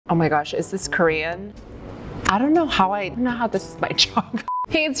Oh my gosh, is this Korean? I don't know how this is my job.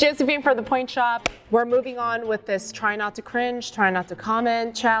 Hey, it's Josephine for the Pointe Shop. We're moving on with this try not to cringe, try not to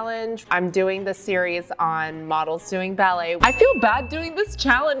comment challenge. I'm doing this series on models doing ballet. I feel bad doing this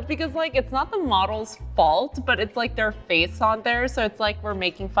challenge because like it's not the model's fault, but it's like their face on there. So it's like we're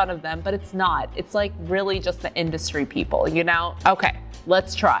making fun of them, but it's not. It's like really just the industry people, you know? Okay,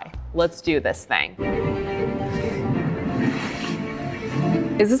 let's try. Let's do this thing.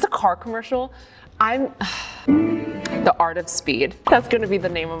 Is this a car commercial? The Art of Speed. That's gonna be the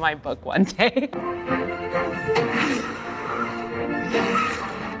name of my book one day.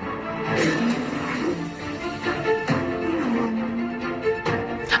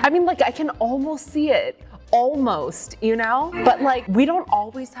 I mean, like, I can almost see it. Almost, you know? But like, we don't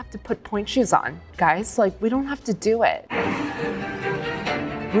always have to put pointe shoes on, guys. Like, we don't have to do it.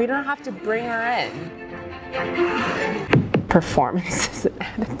 We don't have to bring her in. Performance is an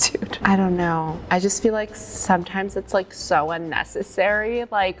attitude. I don't know. I just feel like sometimes it's like so unnecessary.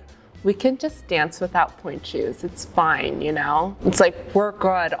 Like we can just dance without pointe shoes. It's fine, you know? It's like we're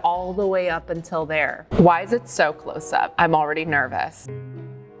good all the way up until there. Why is it so close up? I'm already nervous.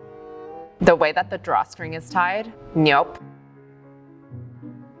 The way that the drawstring is tied? Nope.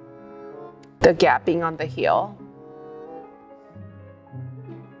 The gapping on the heel?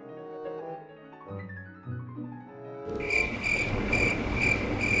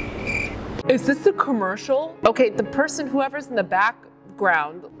 Is this a commercial? Okay, the person, whoever's in the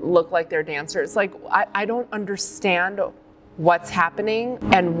background look like they're dancers. Like, I don't understand what's happening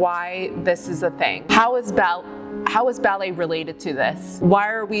and why this is a thing. How is ballet related to this? Why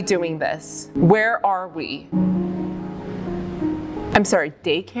are we doing this? Where are we? I'm sorry,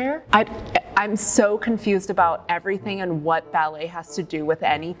 daycare? I'm so confused about everything and what ballet has to do with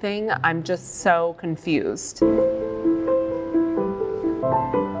anything. I'm just so confused.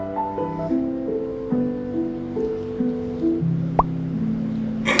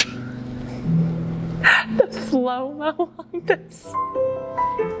 Slow-mo on this.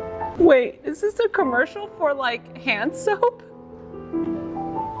 Wait, is this a commercial for like hand soap?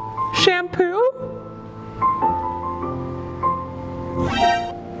 Shampoo?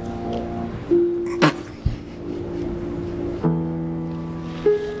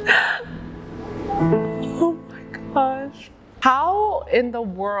 Oh my gosh. How in the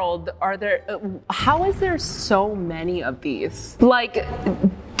world are there, how is there so many of these? Like,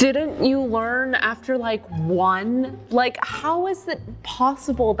 didn't you learn after like one? Like, how is it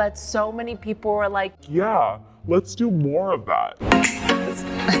possible that so many people were like, yeah, let's do more of that?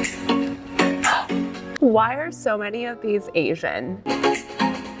 Why are so many of these Asian?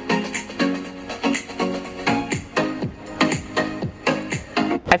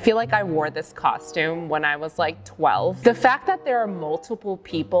 I feel like I wore this costume when I was like 12. The fact that there are multiple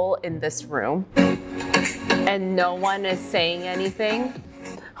people in this room and no one is saying anything.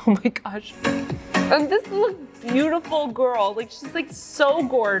 Oh my gosh. And this is a beautiful girl. Like, she's like so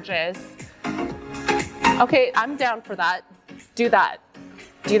gorgeous. Okay, I'm down for that. Do that.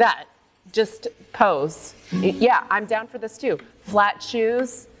 Do that. Just pose. Yeah, I'm down for this too. Flat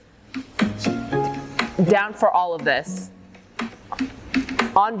shoes. Down for all of this.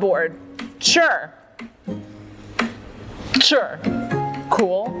 On board. Sure. Sure.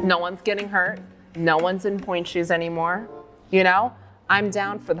 Cool. No one's getting hurt. No one's in pointe shoes anymore. You know? I'm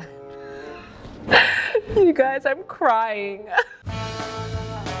down for that. You guys, I'm crying.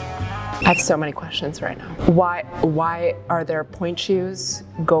 I have so many questions right now. Why are there pointe shoes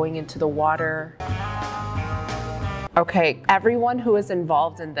going into the water? Okay, everyone who is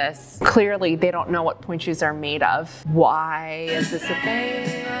involved in this, clearly they don't know what pointe shoes are made of. Why is this a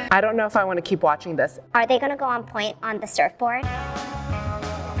thing? I don't know if I want to keep watching this. Are they gonna go on pointe on the surfboard? They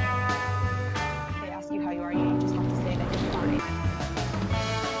ask you how you are, you just have to say that you're fine.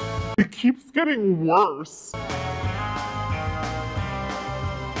 It keeps getting worse.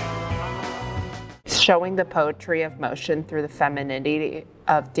 Showing the poetry of motion through the femininity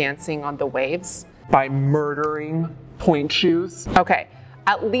of dancing on the waves. By murdering pointe shoes. Okay,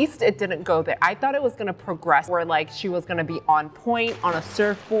 at least it didn't go there. I thought it was gonna progress where like she was gonna be on pointe on a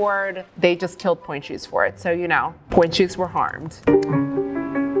surfboard. They just killed pointe shoes for it. So, you know, pointe shoes were harmed.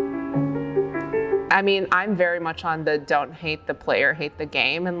 I mean, I'm very much on the don't hate the player, hate the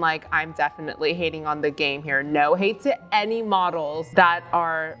game. And like, I'm definitely hating on the game here. No hate to any models that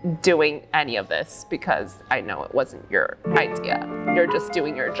are doing any of this because I know it wasn't your idea. You're just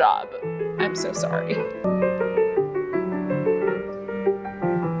doing your job. I'm so sorry.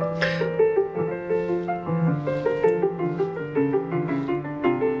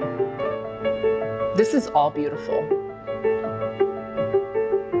 This is all beautiful.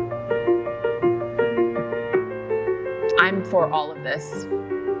 for all of this.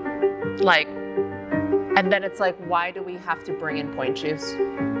 Like, and then it's like, why do we have to bring in pointe shoes?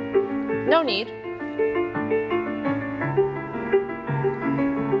 No need.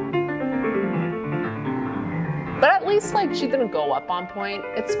 But at least like she didn't go up on pointe,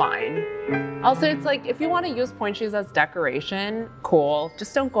 it's fine. Also, it's like, if you want to use pointe shoes as decoration, cool.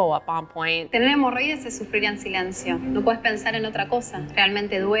 Just don't go up on pointe. Tener hemorroides es sufrir en silencio. No puedes pensar en otra cosa.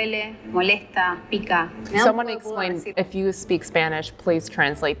 Realmente duele, molesta, pica. Someone explain, if you speak Spanish, please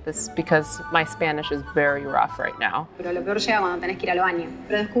translate this because my Spanish is very rough right now. Pero lo peor llega cuando tenés que ir al baño.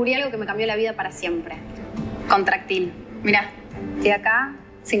 Pero descubrí algo que me cambió la vida para siempre. Contractil. Mirá, estoy acá,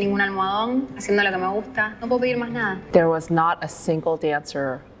 sin ningún almohadón, haciendo lo que me gusta. No puedo pedir más nada. There was not a single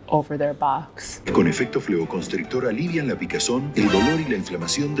dancer over their box. Con efecto fleoconstrictor alivian la picazón, el dolor y la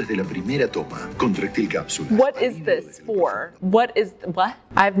inflamación desde la primera toma. Contractil cápsula. What is this for? What?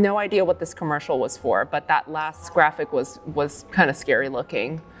 I have no idea what this commercial was for, but that last graphic was kind of scary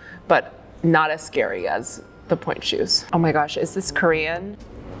looking, but not as scary as the pointe shoes. Oh my gosh, is this Korean?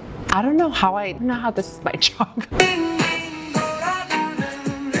 I don't know how this is my job.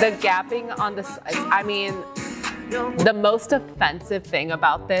 The gapping on the sides, I mean, the most offensive thing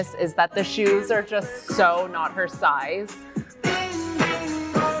about this is that the shoes are just so not her size.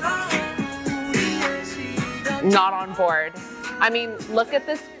 Not on board. I mean, look at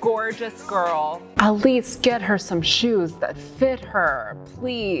this gorgeous girl. At least get her some shoes that fit her,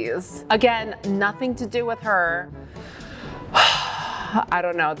 please. Again, nothing to do with her. I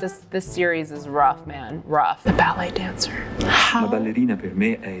don't know, this series is rough, man, rough. The ballet dancer. La ballerina per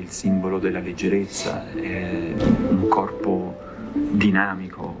me è il simbolo della leggerezza, è un corpo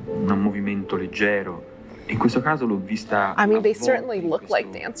dinamico, un movimento leggero. In questo caso l'ho vista I mean, they certainly look like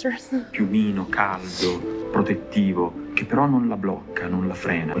dancers. Piumino caldo, protettivo, che però non la blocca, non la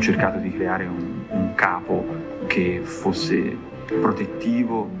frena. Ho cercato di creare un capo che fosse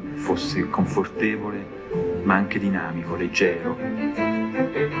protettivo, fosse confortevole, ma anche dinamico, leggero.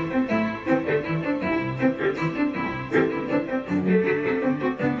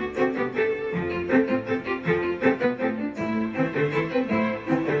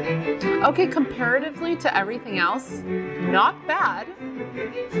 Okay, comparatively to everything else, not bad.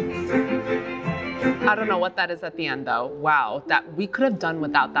 I don't know what that is at the end though. Wow, that we could have done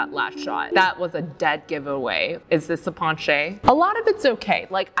without that last shot. That was a dead giveaway. Is this a penché? A lot of it's okay.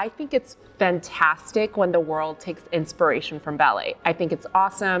 Like, I think it's fantastic when the world takes inspiration from ballet. I think it's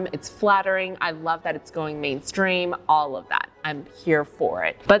awesome, it's flattering. I love that it's going mainstream, all of that. I'm here for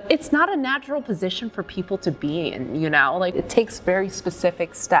it. But it's not a natural position for people to be in, you know? Like, it takes very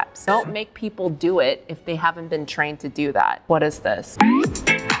specific steps. Don't make people do it if they haven't been trained to do that. What is this?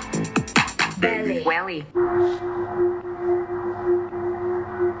 Belly. Welly.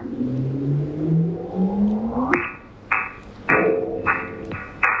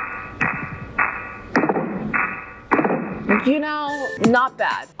 You know, not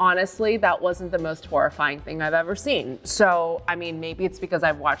bad. Honestly, that wasn't the most horrifying thing I've ever seen. So, I mean, maybe it's because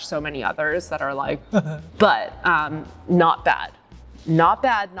I've watched so many others that are like, but not bad. Not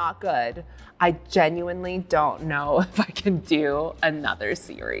bad, not good. I genuinely don't know if I can do another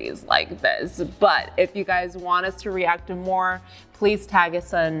series like this, but if you guys want us to react to more, please tag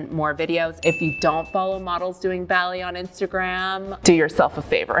us on more videos. If you don't follow Models Doing Ballet on Instagram, do yourself a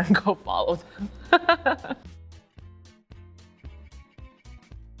favor and go follow them.